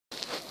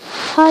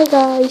Hi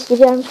guys,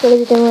 today I'm just going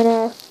to be doing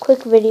a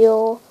quick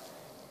video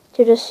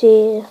to just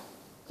see,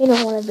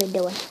 what I've been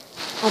doing.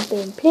 I've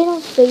been playing on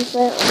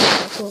FIFA,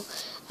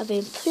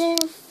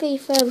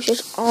 which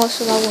is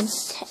awesome. I won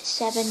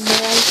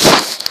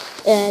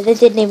 7-0. They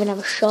didn't even have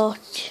a shot.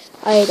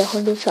 I had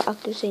 100 shot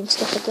accuracy and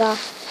stuff like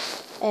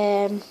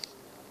that.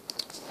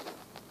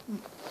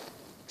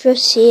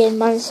 Just seeing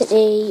Man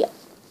City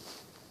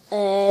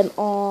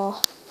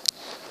are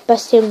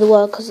best team in the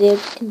world because they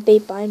can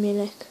beat Bayern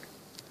Munich.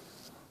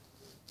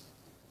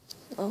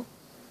 Oh,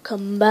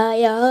 come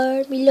by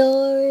our me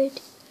Lord,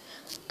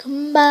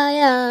 come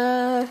by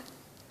our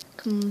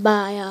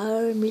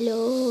me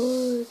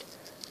Lord,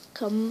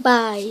 come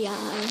by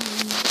our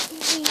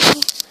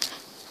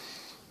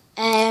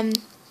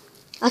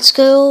At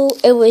school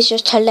it was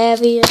just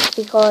hilarious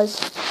because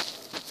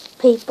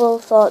people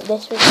thought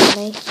this was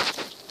funny.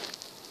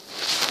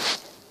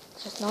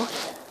 It's just not.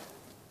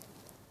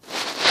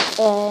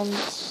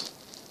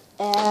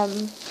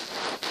 And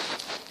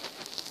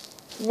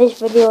this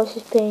video is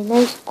just pretty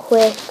nice,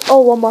 quick.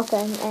 Oh, one more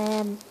thing.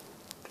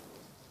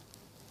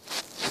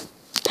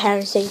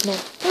 Parents evening.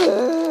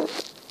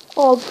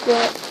 Oh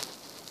god.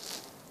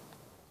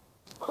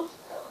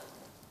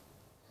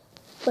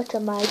 What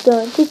am I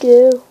going to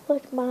do?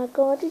 What am I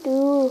going to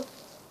do?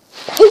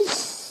 Peace.